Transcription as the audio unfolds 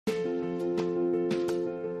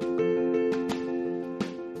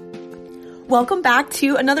Welcome back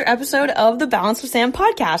to another episode of the Balance with Sam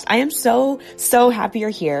podcast. I am so happy you're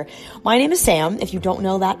here. My name is Sam, if you don't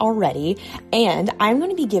know that already, and I'm going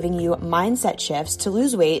to be giving you mindset shifts to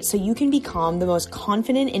lose weight so you can become the most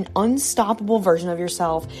confident and unstoppable version of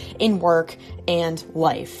yourself in work and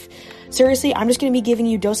life. Seriously, I'm just going to be giving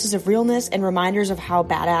you doses of realness and reminders of how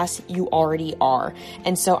badass you already are.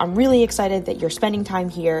 And so I'm really excited that you're spending time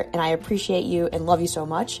here, and I appreciate you and love you so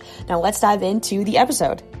much. Now let's dive into the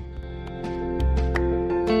episode.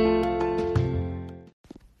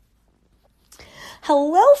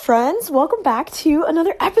 Hello, friends. Welcome back to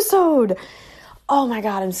another episode. Oh my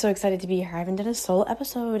God, I'm so excited to be here. I haven't done a solo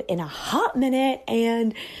episode in a hot minute,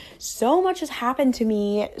 and so much has happened to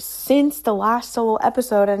me since the last solo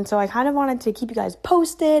episode, and so I kind of wanted to keep you guys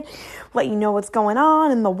posted, let you know what's going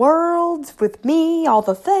on in the world with me, all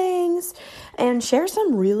the things, and share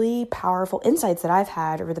some really powerful insights that I've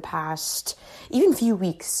had over the past even few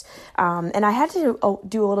weeks. And I had to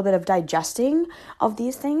do a little bit of digesting of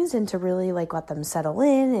these things and to really let them settle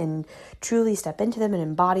in and truly step into them and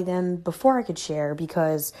embody them before I could share,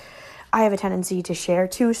 because I have a tendency to share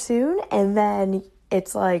too soon, and then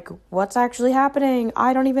it's like, what's actually happening?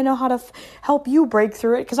 I don't even know how to help you break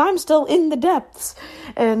through it because I'm still in the depths.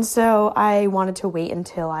 And so I wanted to wait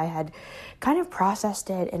until I had kind of processed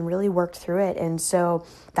it and really worked through it. And so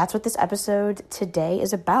that's what this episode today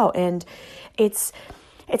is about. And it's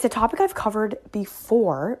a topic I've covered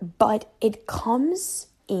before, but it comes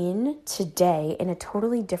in today in a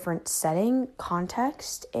totally different setting,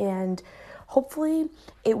 context, and hopefully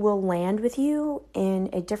it will land with you in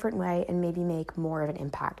a different way and maybe make more of an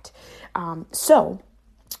impact. So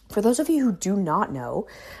for those of you who do not know,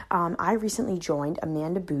 I recently joined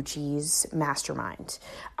Amanda Bucci's mastermind.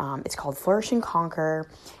 It's called Flourish and Conquer.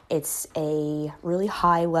 It's a really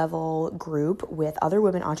high-level group with other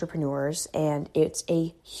women entrepreneurs, and it's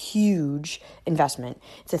a huge investment.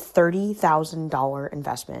 It's a $30,000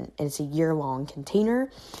 investment, and it's a year-long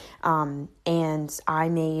container. And I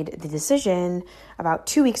made the decision about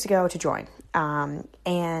 2 weeks ago to join.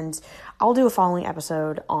 And I'll do a following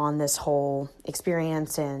episode on this whole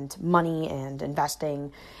experience and money and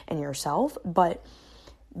investing in yourself, but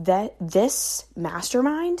that this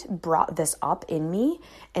mastermind brought this up in me.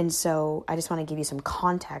 And so I just want to give you some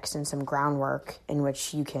context and some groundwork in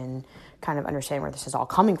which you can kind of understand where this is all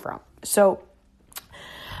coming from. So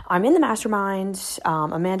I'm in the mastermind.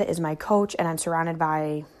 Amanda is my coach, and I'm surrounded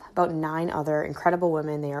by about 9 other incredible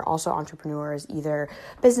women. They are also entrepreneurs, either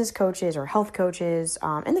business coaches or health coaches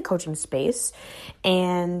in the coaching space.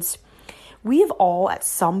 And we have all, at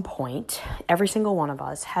some point, every single one of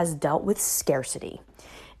us has dealt with scarcity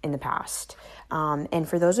in the past. And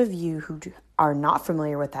for those of you who are not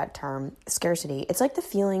familiar with that term, scarcity, it's like the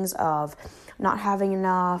feelings of not having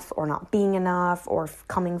enough or not being enough, or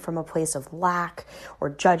coming from a place of lack or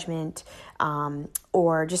judgment,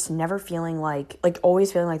 or just never feeling like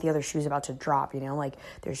always feeling like the other shoe's about to drop, like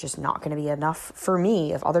there's just not going to be enough for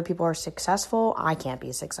me. If other people are successful, I can't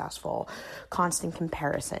be successful. Constant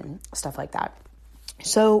comparison, stuff like that.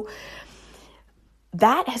 So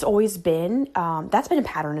that has always been, that's been a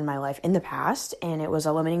pattern in my life in the past, and it was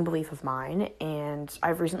a limiting belief of mine, and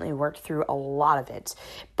I've recently worked through a lot of it.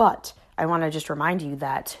 But I want to just remind you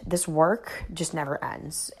that this work just never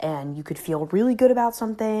ends, and you could feel really good about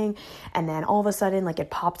something, and then all of a sudden, it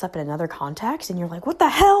pops up in another context, and you're like, what the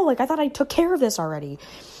hell? I thought I took care of this already.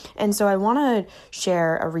 And so I want to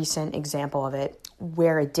share a recent example of it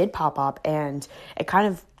where it did pop up, and it kind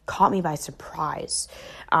of caught me by surprise.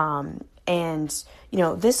 And,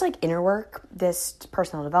 this inner work, this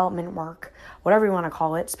personal development work, whatever you want to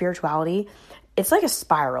call it, spirituality, it's like a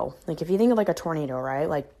spiral. If you think of a tornado,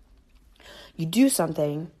 right? You do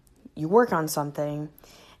something, you work on something,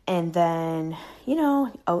 and then,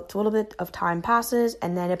 a little bit of time passes,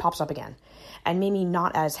 and then it pops up again. And maybe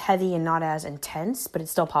not as heavy and not as intense, but it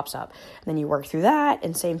still pops up. And then you work through that,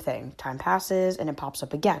 and same thing. Time passes, and it pops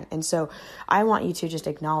up again. And so I want you to just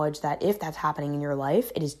acknowledge that if that's happening in your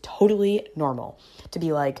life, it is totally normal to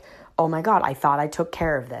be like, oh my God, I thought I took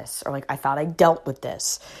care of this, or I thought I dealt with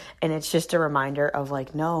this. And it's just a reminder of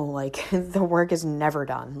no, the work is never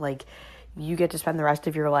done. You get to spend the rest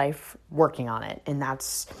of your life working on it. And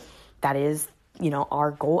that is,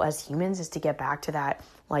 our goal as humans is to get back to that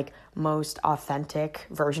most authentic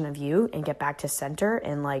version of you and get back to center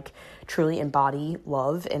and truly embody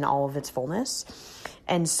love in all of its fullness.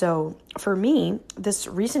 And so for me, this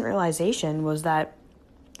recent realization was that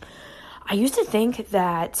I used to think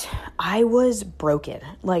that I was broken.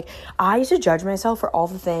 Like, I used to judge myself for all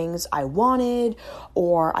the things I wanted,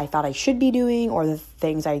 or I thought I should be doing, or the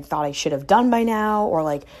things I thought I should have done by now, or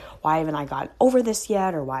like, why haven't I gotten over this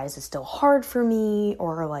yet, or why is it still hard for me,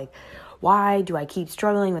 or like, why do I keep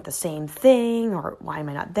struggling with the same thing, or why am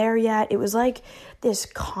I not there yet? It was like this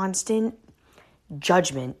constant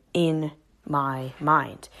judgment in my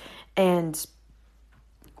mind. And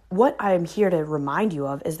what I'm here to remind you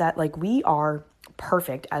of is that, like, we are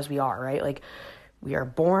perfect as we are, right? Like, we are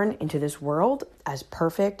born into this world as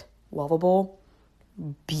perfect, lovable,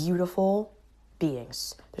 beautiful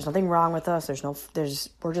beings. There's nothing wrong with us.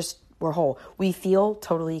 We're whole. We feel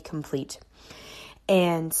totally complete.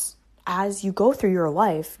 And as you go through your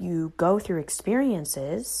life, you go through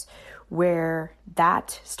experiences where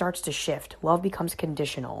that starts to shift. Love becomes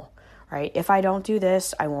conditional. Right? If I don't do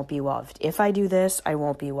this, I won't be loved. If I do this, I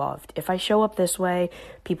won't be loved. If I show up this way,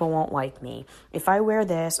 people won't like me. If I wear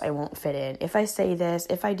this, I won't fit in. If I say this,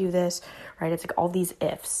 if I do this, right? It's like all these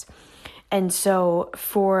ifs. And so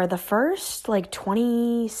for the first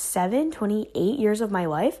 27, 28 years of my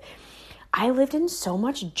life, I lived in so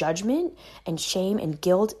much judgment and shame and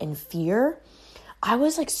guilt and fear. I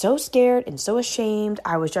was so scared and so ashamed.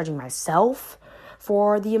 I was judging myself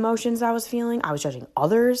for the emotions I was feeling. I was judging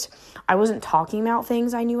others. I wasn't talking about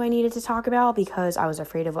things I knew I needed to talk about because I was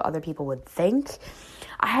afraid of what other people would think.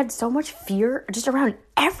 I had so much fear just around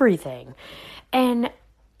everything. And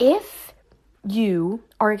if you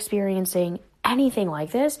are experiencing anything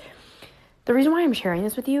like this, the reason why I'm sharing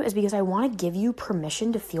this with you is because I want to give you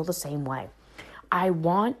permission to feel the same way. I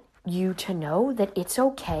want you to know that it's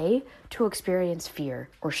okay to experience fear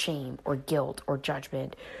or shame or guilt or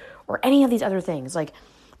judgment or any of these other things.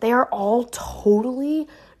 They are all totally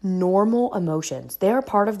normal emotions. They are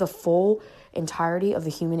part of the full entirety of the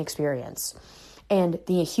human experience. And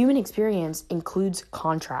the human experience includes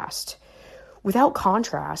contrast. Without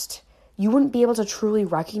contrast, you wouldn't be able to truly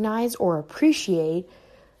recognize or appreciate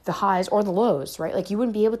the highs or the lows, right? You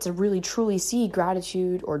wouldn't be able to really truly see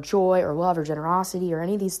gratitude or joy or love or generosity or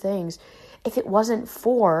any of these things if it wasn't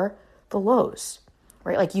for the lows,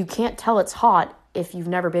 right? You can't tell it's hot if you've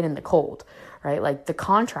never been in the cold, right? The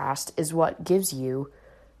contrast is what gives you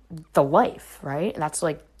the life, right? And that's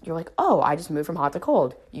you're oh, I just moved from hot to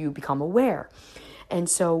cold. You become aware. And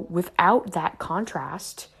so without that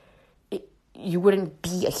contrast, you wouldn't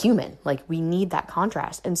be a human. We need that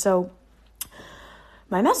contrast. And so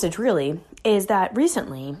my message really is that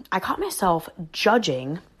recently I caught myself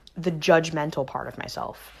judging the judgmental part of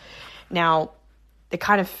myself. Now, it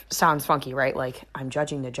kind of sounds funky, right? I'm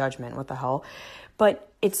judging the judgment. What the hell?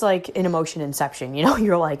 But it's like an emotion inception,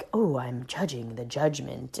 You're oh, I'm judging the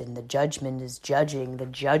judgment, and the judgment is judging the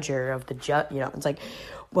judger of the It's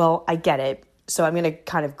well, I get it. So I'm going to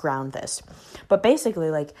kind of ground this. But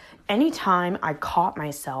basically, anytime I caught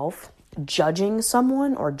myself judging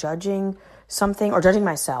someone or judging something or judging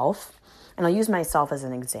myself, and I'll use myself as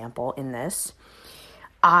an example in this,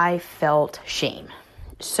 I felt shame.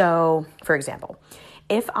 So, for example,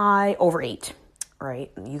 if I overate,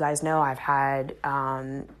 right? You guys know I've had,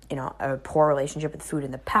 a poor relationship with food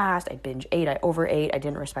in the past. I binge ate, I overate, I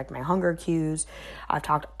didn't respect my hunger cues. I've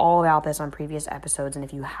talked all about this on previous episodes, and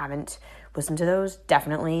if you haven't listened to those,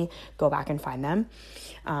 definitely go back and find them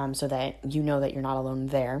so that you know that you're not alone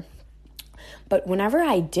there. But whenever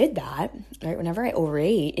I did that, right, whenever I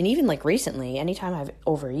overate, and even recently, anytime I've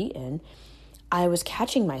overeaten, I was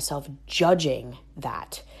catching myself judging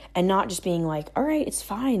that and not just being all right, it's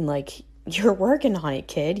fine. You're working on it,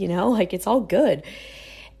 kid, it's all good.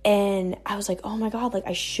 And I was oh my God,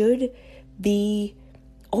 I should be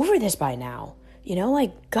over this by now,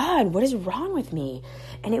 God, what is wrong with me?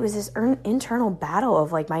 And it was this internal battle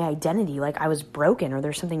of my identity, I was broken or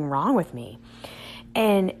there's something wrong with me.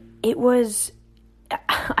 And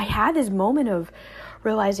I had this moment of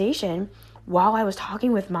realization while I was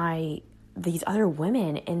talking with these other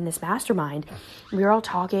women in this mastermind. We were all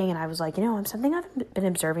talking and I was something I've been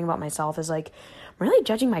observing about myself is I'm really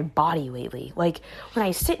judging my body lately. When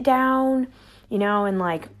I sit down, and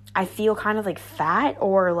I feel kind of fat,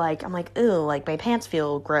 or I'm ew, my pants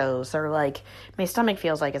feel gross, or my stomach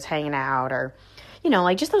feels like it's hanging out, or,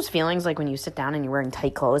 just those feelings when you sit down and you're wearing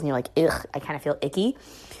tight clothes and you're ugh, I kind of feel icky.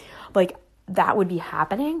 That would be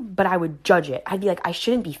happening, but I would judge it. I'd be I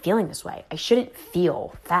shouldn't be feeling this way. I shouldn't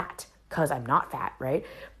feel fat because I'm not fat, right?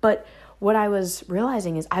 But what I was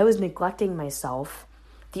realizing is I was neglecting myself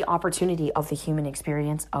the opportunity of the human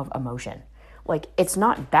experience of emotion. It's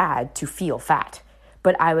not bad to feel fat,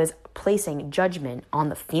 but I was placing judgment on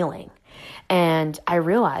the feeling. And I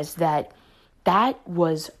realized that that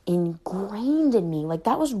was ingrained in me. Like,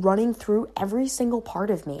 that was running through every single part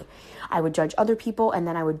of me. I would judge other people, and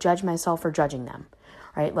then I would judge myself for judging them,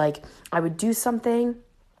 right? Like, I would do something,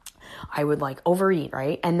 I would like overeat,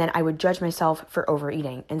 right? And then I would judge myself for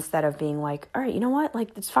overeating instead of being like, all right, you know what?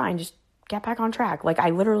 Like, it's fine. Just get back on track. Like,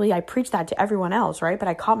 I preached that to everyone else, right? But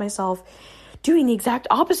I caught myself doing the exact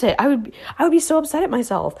opposite. I would be so upset at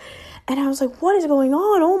myself. And I was like, what is going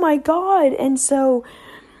on? Oh my God. And so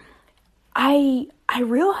I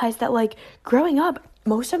realized that, like, growing up,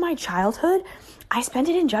 most of my childhood, I spent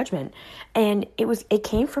it in judgment, and it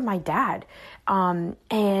came from my dad.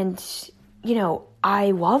 And you know,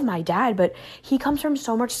 I love my dad, but he comes from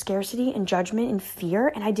so much scarcity and judgment and fear,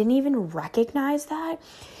 and I didn't even recognize that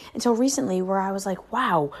until recently, where I was like,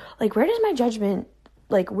 wow, like, where does my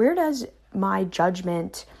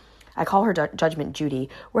judgment, I call her Judgment Judy.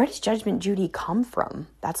 Where does Judgment Judy come from?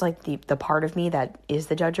 That's like the part of me that is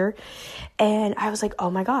the judger. And I was like, oh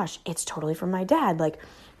my gosh, it's totally from my dad. Like,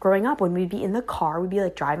 growing up, when we'd be in the car, we'd be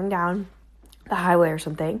like driving down the highway or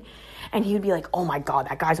something, and he would be like, oh my God,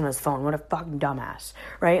 that guy's on his phone. What a fucking dumbass,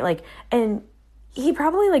 right? Like, and he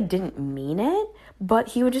probably like didn't mean it, but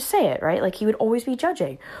he would just say it, right? Like, he would always be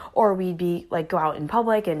judging. Or we'd be like, go out in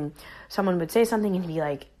public and someone would say something and he'd be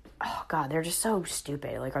like, oh God, they're just so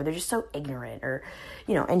stupid. Like, or they're just so ignorant, or,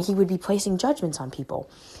 you know, and he would be placing judgments on people.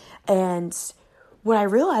 And what I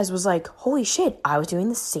realized was like, holy shit, I was doing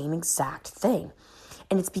the same exact thing.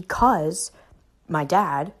 And it's because my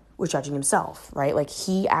dad was judging himself, right? Like,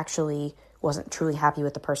 he actually wasn't truly happy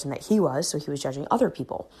with the person that he was, so he was judging other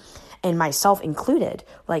people, and myself included.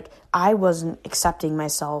 Like, I wasn't accepting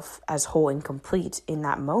myself as whole and complete in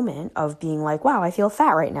that moment of being like, wow, I feel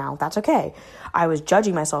fat right now. That's okay. I was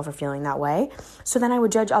judging myself for feeling that way. So then I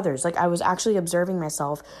would judge others. Like, I was actually observing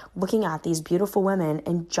myself, looking at these beautiful women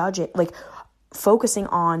and judge it, like focusing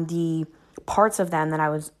on the parts of them that I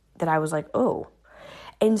was like, oh,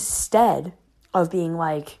 instead of being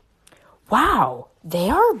like, wow, they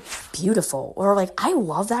are beautiful, or like, I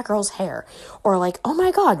love that girl's hair, or like, oh my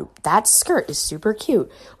God, that skirt is super cute.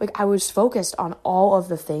 Like, I was focused on all of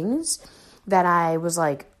the things that I was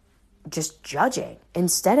like just judging,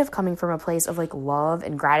 instead of coming from a place of like love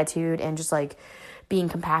and gratitude and just like being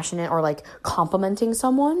compassionate or like complimenting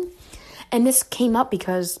someone. And this came up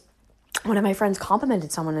because one of my friends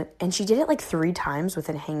complimented someone, and she did it like 3 times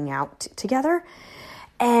within hanging out together.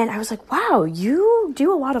 And I was like, wow, you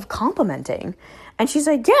do a lot of complimenting. And she's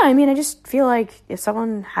like, yeah, I mean, I just feel like if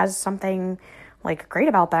someone has something like great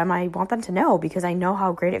about them, I want them to know, because I know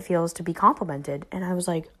how great it feels to be complimented. And I was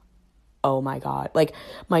like, oh my God, like,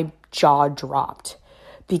 my jaw dropped,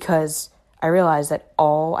 because I realized that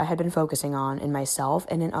all I had been focusing on in myself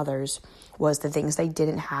and in others was the things they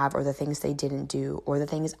didn't have, or the things they didn't do, or the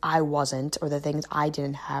things I wasn't, or the things I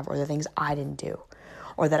didn't have, or the things I didn't do,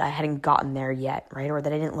 or that I hadn't gotten there yet, right? Or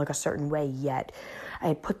that I didn't look a certain way yet. I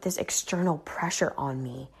had put this external pressure on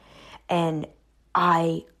me, and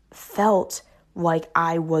I felt like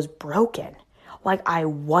I was broken, like I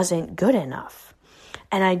wasn't good enough.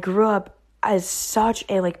 And I grew up as such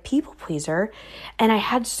a like people pleaser, and I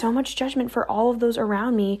had so much judgment for all of those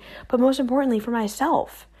around me, but most importantly for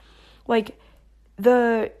myself. Like,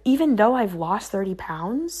 even though I've lost 30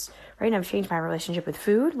 pounds, right, and I've changed my relationship with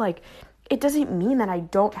food, like, it doesn't mean that I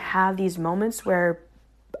don't have these moments where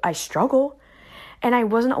I struggle, and I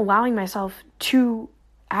wasn't allowing myself to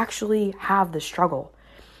actually have the struggle.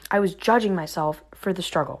 I was judging myself for the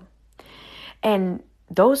struggle. And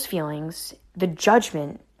those feelings, the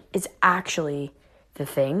judgment, is actually the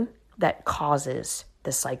thing that causes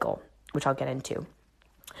the cycle, which I'll get into.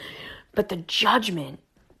 But the judgment,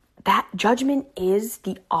 that judgment is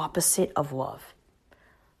the opposite of love.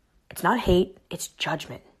 It's not hate, it's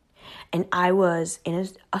judgment. And I was in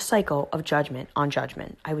a cycle of judgment on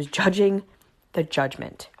judgment. I was judging the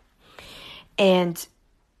judgment. And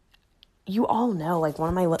you all know, like,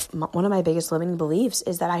 one of my biggest limiting beliefs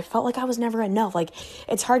is that I felt like I was never enough. Like,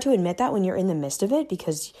 it's hard to admit that when you're in the midst of it,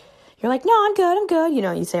 because you're like, no, I'm good. You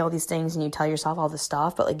know, you say all these things and you tell yourself all this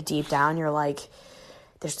stuff, but like deep down, you're like,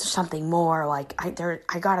 there's something more. Like, I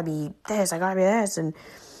gotta be this, I gotta be this. And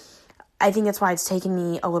I think that's why it's taken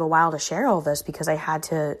me a little while to share all this, because I had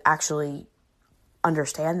to actually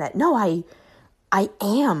understand that, no, I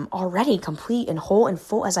am already complete and whole and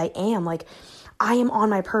full as I am. Like, I am on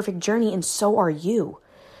my perfect journey, and so are you.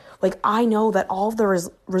 Like, I know that all of the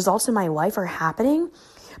results in my life are happening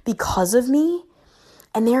because of me,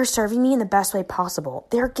 and they are serving me in the best way possible.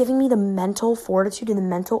 They're giving me the mental fortitude and the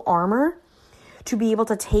mental armor to be able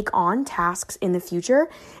to take on tasks in the future,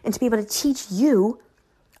 and to be able to teach you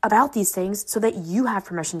about these things so that you have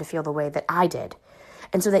permission to feel the way that I did,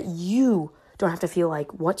 and so that you don't have to feel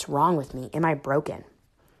like, what's wrong with me? Am I broken?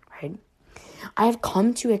 Right? I have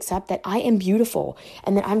come to accept that I am beautiful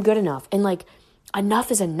and that I'm good enough. And like,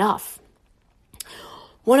 enough is enough.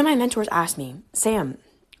 One of my mentors asked me, Sam,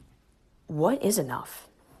 what is enough?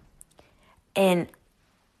 And,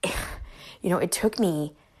 it took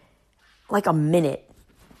me like a minute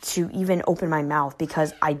to even open my mouth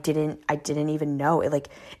because I didn't even know.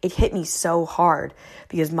 It hit me so hard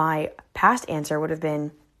because my past answer would have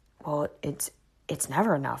been, well, it's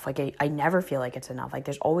never enough. Like, I never feel like it's enough. Like,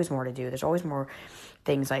 there's always more to do. There's always more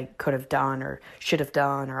things I could have done or should have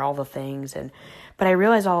done or all the things. But I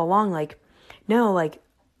realized all along, like, no, like,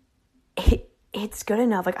 it's good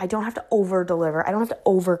enough. Like, I don't have to over deliver. I don't have to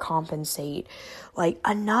overcompensate. Like,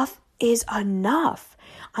 enough is enough.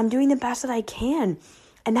 I'm doing the best that I can.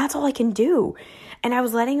 And that's all I can do. And I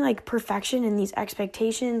was letting like perfection and these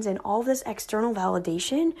expectations and all this external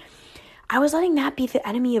validation, I was letting that be the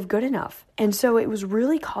enemy of good enough. And so it was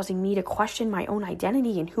really causing me to question my own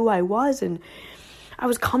identity and who I was. And I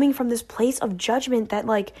was coming from this place of judgment that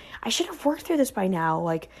like, I should have worked through this by now.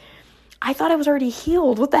 Like, I thought I was already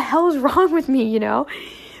healed. What the hell is wrong with me,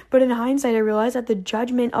 But in hindsight, I realized that the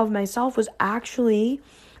judgment of myself was actually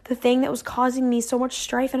the thing that was causing me so much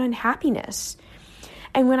strife and unhappiness.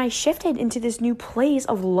 And when I shifted into this new place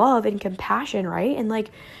of love and compassion, right? And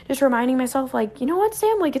like, just reminding myself, like, you know what,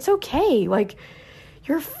 Sam? Like, it's okay. Like,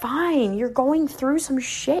 you're fine. You're going through some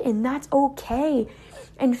shit and that's okay.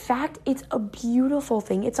 In fact, it's a beautiful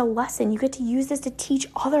thing. It's a lesson. You get to use this to teach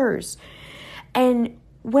others. And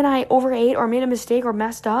when I overate or made a mistake or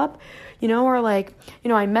messed up, or like,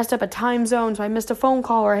 I messed up a time zone, so I missed a phone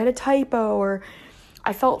call or I had a typo or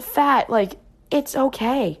I felt fat, like, it's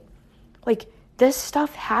okay. Like, this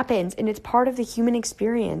stuff happens and it's part of the human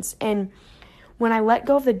experience. And when I let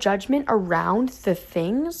go of the judgment around the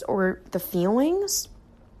things or the feelings,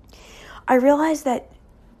 I realized that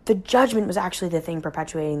the judgment was actually the thing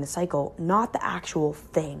perpetuating the cycle, not the actual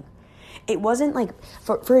thing. It wasn't like,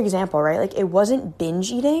 for example, right? Like, it wasn't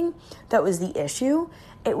binge eating that was the issue.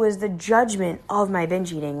 It was the judgment of my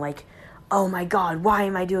binge eating. Like, oh my God, why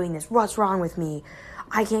am I doing this? What's wrong with me?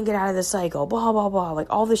 I can't get out of this cycle, blah, blah, blah. Like,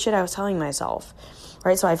 all the shit I was telling myself,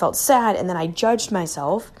 right? So I felt sad, and then I judged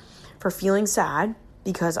myself for feeling sad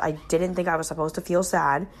because I didn't think I was supposed to feel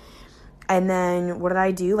sad. And then what did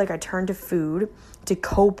I do? Like, I turned to food to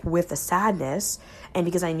cope with the sadness, and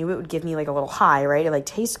because I knew it would give me like a little high, right? It like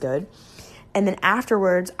tastes good. And then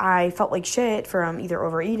afterwards, I felt like shit from either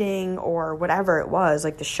overeating or whatever it was,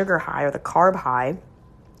 like the sugar high or the carb high.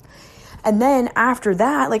 And then after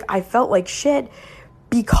that, like, I felt like shit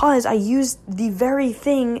because I used the very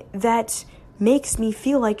thing that makes me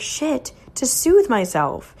feel like shit to soothe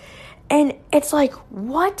myself. And it's like,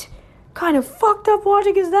 what kind of fucked up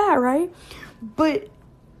logic is that, right? But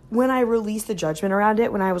when I released the judgment around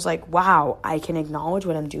it, when I was like, wow, I can acknowledge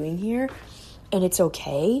what I'm doing here and it's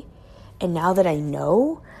okay. And now that I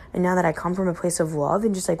know, and now that I come from a place of love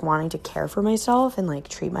and just like wanting to care for myself and like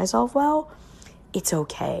treat myself well, it's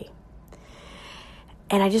okay.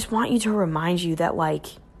 And I just want you to remind you that, like,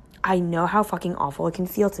 I know how fucking awful it can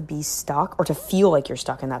feel to be stuck or to feel like you're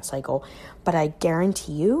stuck in that cycle. But I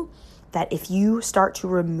guarantee you that if you start to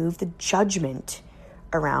remove the judgment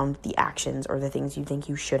around the actions or the things you think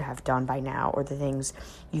you should have done by now or the things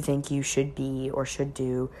you think you should be or should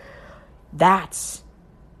do, that's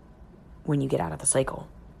when you get out of the cycle.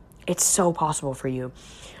 It's so possible for you.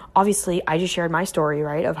 Obviously, I just shared my story,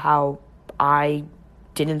 right, of how I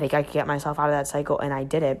didn't think I could get myself out of that cycle, and I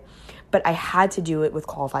did it. But I had to do it with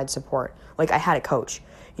qualified support. Like, I had a coach,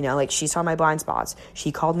 like, she saw my blind spots.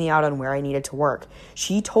 She called me out on where I needed to work.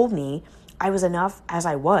 She told me I was enough as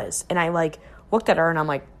I was. And I, like, looked at her, and I'm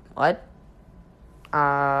like, what?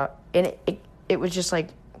 And it was just like,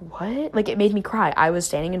 what? Like, it made me cry. I was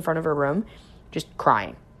standing in front of her room just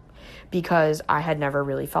crying because I had never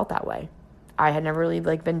really felt that way. I had never really,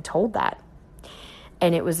 like, been told that.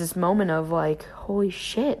 And it was this moment of, like, holy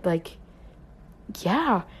shit, like,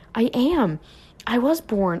 yeah, I am. I was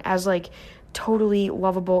born as, like, totally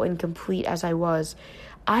lovable and complete as I was.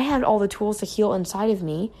 I had all the tools to heal inside of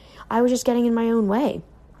me. I was just getting in my own way.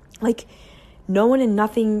 Like, no one and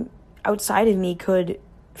nothing outside of me could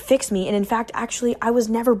fix me. And in fact, actually, I was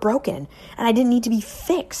never broken. And I didn't need to be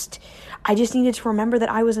fixed. I just needed to remember that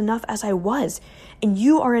I was enough as I was. And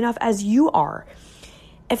you are enough as you are.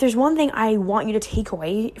 If there's one thing I want you to take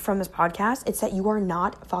away from this podcast, it's that you are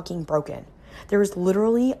not fucking broken. There is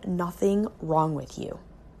literally nothing wrong with you.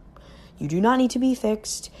 You do not need to be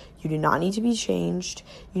fixed. You do not need to be changed.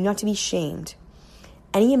 You do not to be shamed.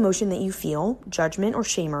 Any emotion that you feel, judgment or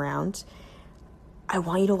shame around, I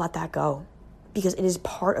want you to let that go. because it is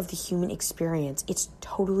part of the human experience. It's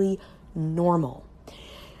totally normal.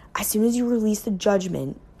 As soon as you release the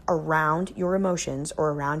judgment around your emotions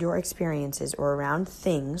or around your experiences or around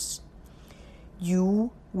things,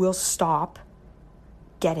 you will stop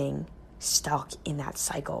getting stuck in that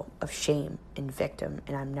cycle of shame and victim,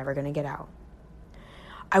 and I'm never going to get out.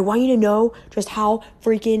 I want you to know just how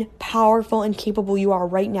freaking powerful and capable you are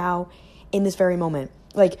right now in this very moment.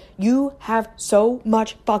 Like, you have so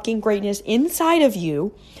much fucking greatness inside of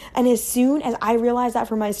you. And as soon as I realized that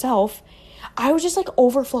for myself, I was just like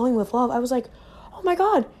overflowing with love. I was like, oh my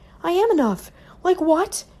God, I am enough. Like,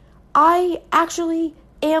 what? I actually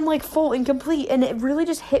am like full and complete. And it really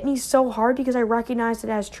just hit me so hard because I recognized it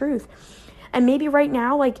as truth. And maybe right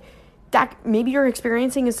now, like, that maybe you're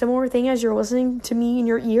experiencing a similar thing as you're listening to me in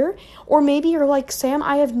your ear. Or maybe you're like, Sam,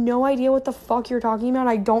 I have no idea what the fuck you're talking about.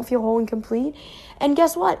 I don't feel whole and complete. And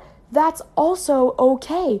guess what? That's also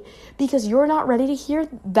okay, because you're not ready to hear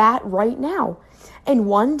that right now. And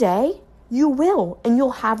one day you will, and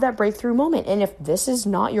you'll have that breakthrough moment. And if this is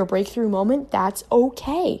not your breakthrough moment, that's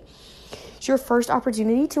okay. It's your first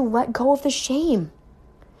opportunity to let go of the shame.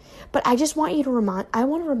 But I just want you to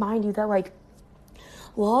remind you that, like,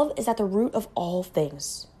 love is at the root of all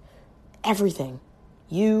things. Everything.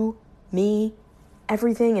 You, me,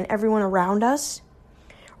 everything and everyone around us.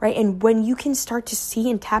 Right? And when you can start to see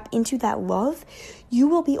and tap into that love, you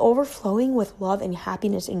will be overflowing with love and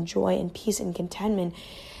happiness and joy and peace and contentment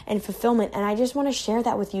and fulfillment. And I just want to share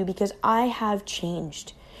that with you because I have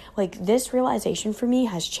changed. Like, this realization for me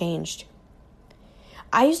has changed.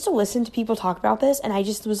 I used to listen to people talk about this and I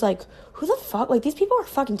just was like, who the fuck? Like, these people are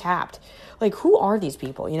fucking tapped. Like, who are these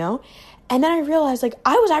people, you know? And then I realized, like,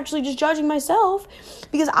 I was actually just judging myself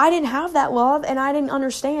because I didn't have that love and I didn't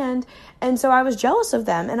understand. And so I was jealous of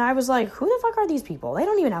them. And I was like, who the fuck are these people? They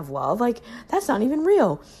don't even have love. Like, that's not even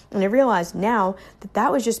real. And I realized now that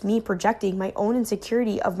that was just me projecting my own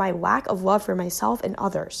insecurity of my lack of love for myself and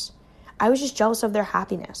others. I was just jealous of their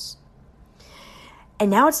happiness. And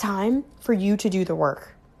now it's time for you to do the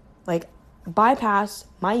work. Like, bypass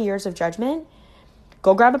my years of judgment.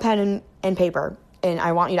 Go grab a pen and paper. And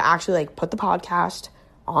I want you to actually, like, put the podcast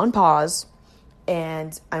on pause.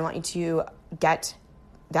 And I want you to get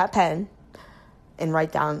that pen and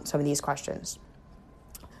write down some of these questions.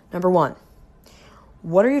 Number 1,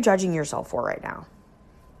 what are you judging yourself for right now?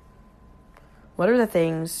 What are the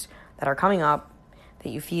things that are coming up that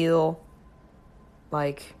you feel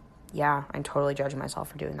like, yeah, I'm totally judging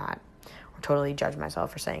myself for doing that, or totally judge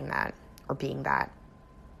myself for saying that, or being that?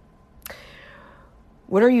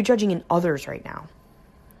 What are you judging in others right now?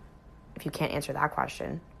 If you can't answer that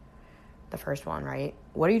question, the first one, right?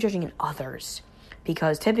 What are you judging in others?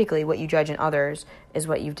 Because typically what you judge in others is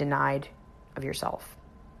what you've denied of yourself.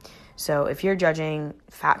 So if you're judging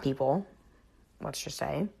fat people, let's just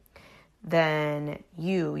say, then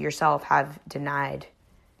you yourself have denied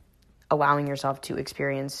allowing yourself to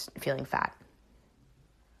experience feeling fat.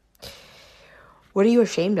 What are you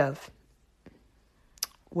ashamed of?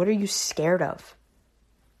 What are you scared of?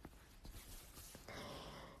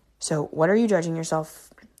 So what are you judging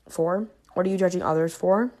yourself for? What are you judging others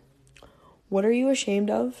for? What are you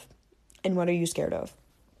ashamed of? And what are you scared of?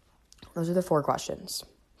 Those are the 4 questions.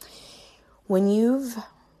 When you've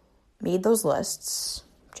made those lists,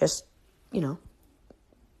 just,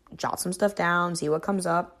 jot some stuff down, see what comes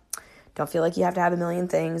up. Don't feel like you have to have a million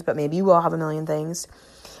things, but maybe you will have a million things.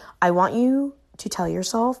 I want you to tell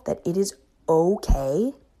yourself that it is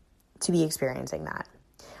okay to be experiencing that.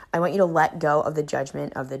 I want you to let go of the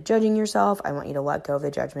judgment of the judging yourself. I want you to let go of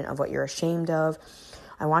the judgment of what you're ashamed of.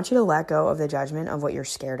 I want you to let go of the judgment of what you're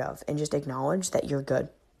scared of and just acknowledge that you're good.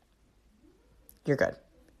 You're good.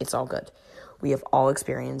 It's all good. We have all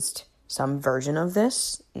experienced some version of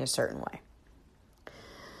this in a certain way.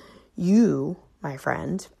 You, my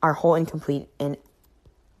friend, are whole and complete and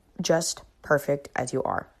just perfect as you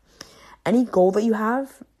are. Any goal that you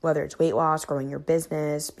have, whether it's weight loss, growing your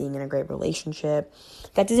business, being in a great relationship,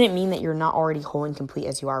 that doesn't mean that you're not already whole and complete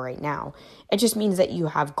as you are right now. It just means that you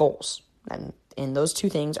have goals. And those 2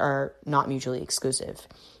 things are not mutually exclusive.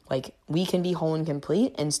 Like, we can be whole and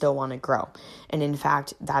complete and still want to grow. And in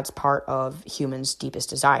fact, that's part of humans' deepest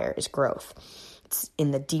desire is growth. It's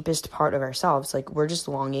in the deepest part of ourselves. Like, we're just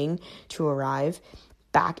longing to arrive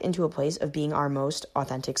back into a place of being our most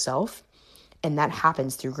authentic self. And that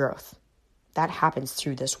happens through growth. That happens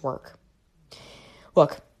through this work.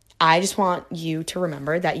 Look, I just want you to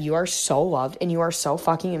remember that you are so loved and you are so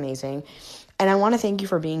fucking amazing. And I want to thank you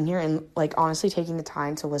for being here and, like, honestly taking the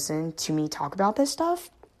time to listen to me talk about this stuff.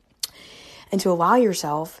 and to allow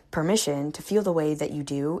yourself permission to feel the way that you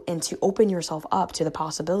do and to open yourself up to the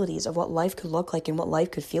possibilities of what life could look like and what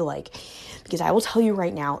life could feel like. Because I will tell you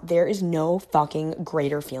right now, there is no fucking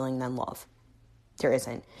greater feeling than love. There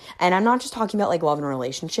isn't. And I'm not just talking about like love in a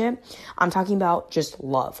relationship. I'm talking about just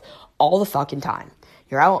love all the fucking time.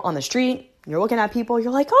 You're out on the street, you're looking at people,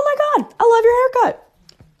 you're like, oh my God, I love your haircut.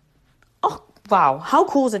 Oh, wow. How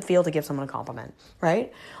cool does it feel to give someone a compliment,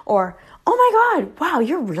 right? Or, oh my God, wow,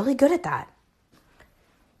 you're really good at that.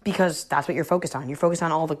 Because that's what you're focused on. You're focused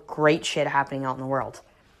on all the great shit happening out in the world,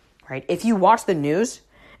 right? If you watch the news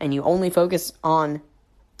and you only focus on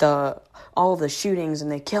all the shootings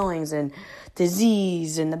and the killings and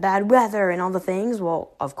disease and the bad weather and all the things,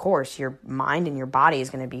 well, of course, your mind and your body is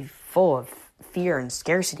going to be full of fear and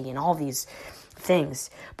scarcity and all these things.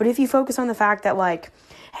 But if you focus on the fact that, like,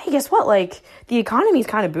 hey, guess what? Like, the economy's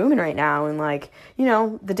kind of booming right now, and, like, you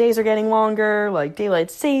know, the days are getting longer, like daylight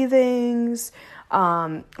savings.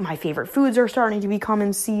 My favorite foods are starting to become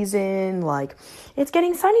in season. Like, it's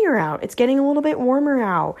getting sunnier out. It's getting a little bit warmer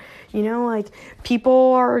out. You know, like,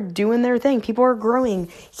 people are doing their thing. People are growing.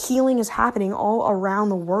 Healing is happening all around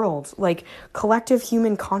the world. Like, collective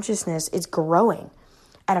human consciousness is growing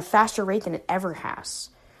at a faster rate than it ever has.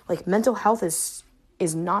 Like, mental health is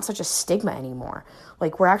not such a stigma anymore.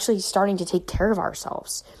 Like, we're actually starting to take care of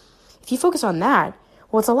ourselves. If you focus on that,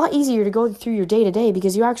 well, it's a lot easier to go through your day-to-day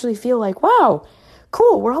because you actually feel like, wow,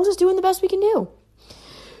 cool, we're all just doing the best we can do.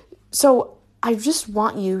 So I just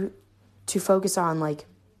want you to focus on, like,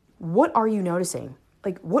 what are you noticing?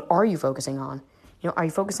 Like, what are you focusing on? You know, are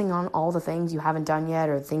you focusing on all the things you haven't done yet,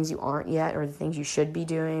 or the things you aren't yet, or the things you should be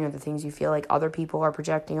doing, or the things you feel like other people are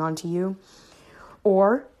projecting onto you?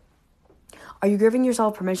 Or are you giving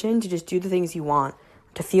yourself permission to just do the things you want,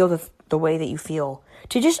 to feel the way that you feel,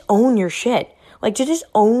 to just own your shit? Like, to just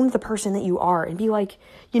own the person that you are and be like,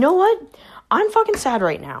 you know what? I'm fucking sad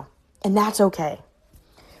right now, and that's okay.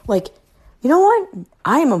 Like, you know what?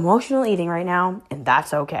 I am emotional eating right now, and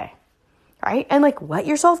that's okay. Right? And, like, let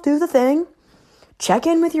yourself do the thing, check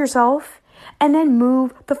in with yourself, and then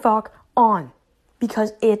move the fuck on,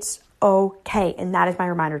 because it's okay. And that is my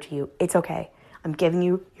reminder to you. It's okay. I'm giving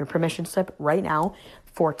you your permission slip right now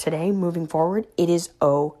for today, moving forward. It is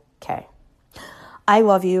okay. I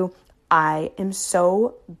love you. I am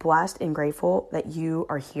so blessed and grateful that you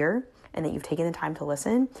are here and that you've taken the time to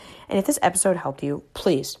listen. And if this episode helped you,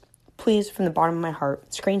 please, from the bottom of my heart,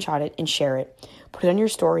 screenshot it and share it. Put it on your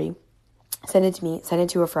story. Send it to me. Send it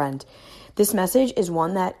to a friend. This message is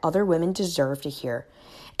one that other women deserve to hear.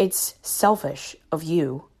 It's selfish of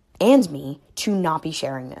you and me to not be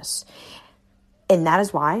sharing this. And that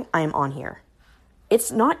is why I am on here. It's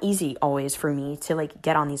not easy always for me to, like,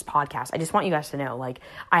 get on these podcasts. I just want you guys to know, like,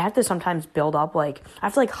 I have to sometimes build up, like, I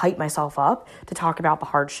have to, like, hype myself up to talk about the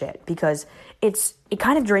hard shit, because it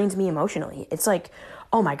kind of drains me emotionally. It's like,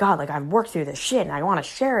 oh my God, like, I've worked through this shit and I want to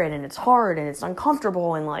share it, and it's hard and it's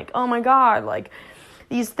uncomfortable, and, like, oh my God, like,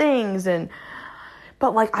 these things.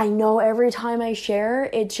 But, like, I know every time I share,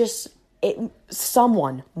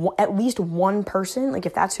 someone, at least one person, like,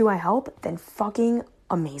 if that's who I help, then fucking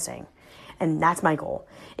amazing. And that's my goal.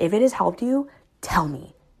 If it has helped you, tell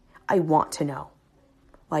me. I want to know.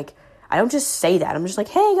 Like, I don't just say that. I'm just like,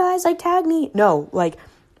 hey guys, like, tag me. No, like,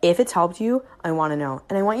 if it's helped you, I want to know.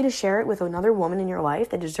 And I want you to share it with another woman in your life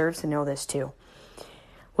that deserves to know this too.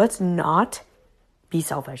 Let's not be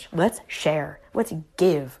selfish. Let's share. Let's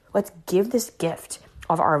give. Let's give this gift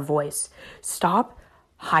of our voice. Stop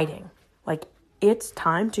hiding. Like, it's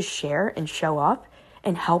time to share and show up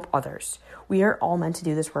and help others. We are all meant to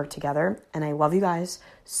do this work together, and I love you guys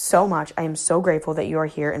so much. I am so grateful that you are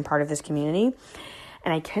here and part of this community,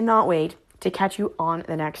 and I cannot wait to catch you on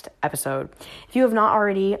the next episode. If you have not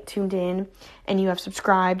already tuned in and you have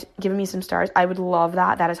subscribed, given me some stars, I would love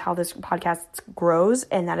that. That is how this podcast grows,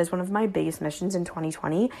 and that is one of my biggest missions in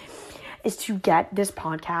 2020, is to get this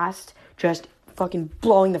podcast just fucking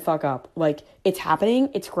blowing the fuck up. Like, it's happening,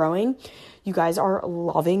 it's growing. You guys are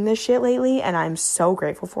loving this shit lately, and I'm so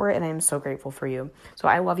grateful for it, and I am so grateful for you. So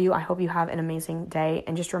I love you. I hope you have an amazing day,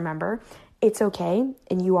 and just remember, it's okay,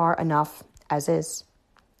 and you are enough as is.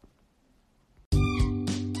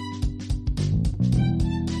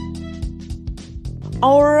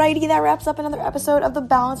 Alrighty, that wraps up another episode of the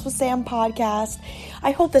Balance with Sam podcast.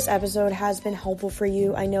 I hope this episode has been helpful for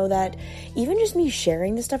you. I know that even just me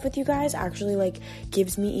sharing this stuff with you guys actually like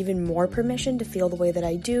gives me even more permission to feel the way that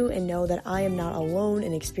I do and know that I am not alone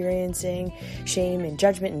in experiencing shame and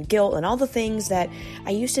judgment and guilt and all the things that I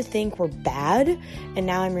used to think were bad and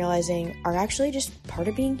now I'm realizing are actually just part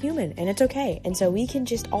of being human, and it's okay. And so we can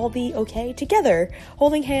just all be okay together,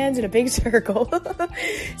 holding hands in a big circle.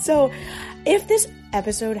 So if this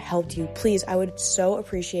episode helped you, please, I would so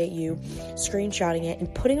appreciate you screenshotting it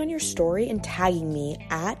and putting on your story and tagging me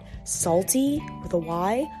at salty with a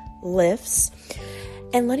Y lifts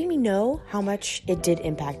and letting me know how much it did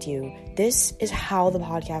impact you. This is how the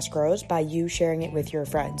podcast grows, by you sharing it with your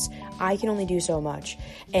friends. I can only do so much,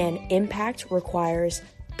 and impact requires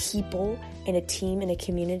people in a team, in a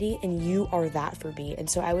community, and you are that for me. And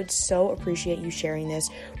so I would so appreciate you sharing this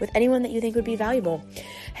with anyone that you think would be valuable.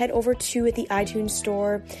 Head over to the iTunes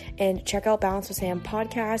store and check out Balance with Sam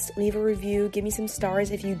podcast. Leave a review, give me some stars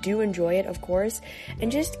if you do enjoy it, of course,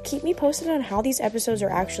 and just keep me posted on how these episodes are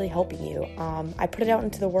actually helping you. I put it out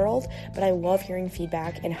into the world, but I love hearing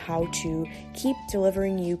feedback and how to keep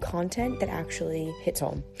delivering you content that actually hits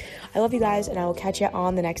home. I love you guys, and I will catch you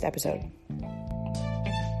on the next episode.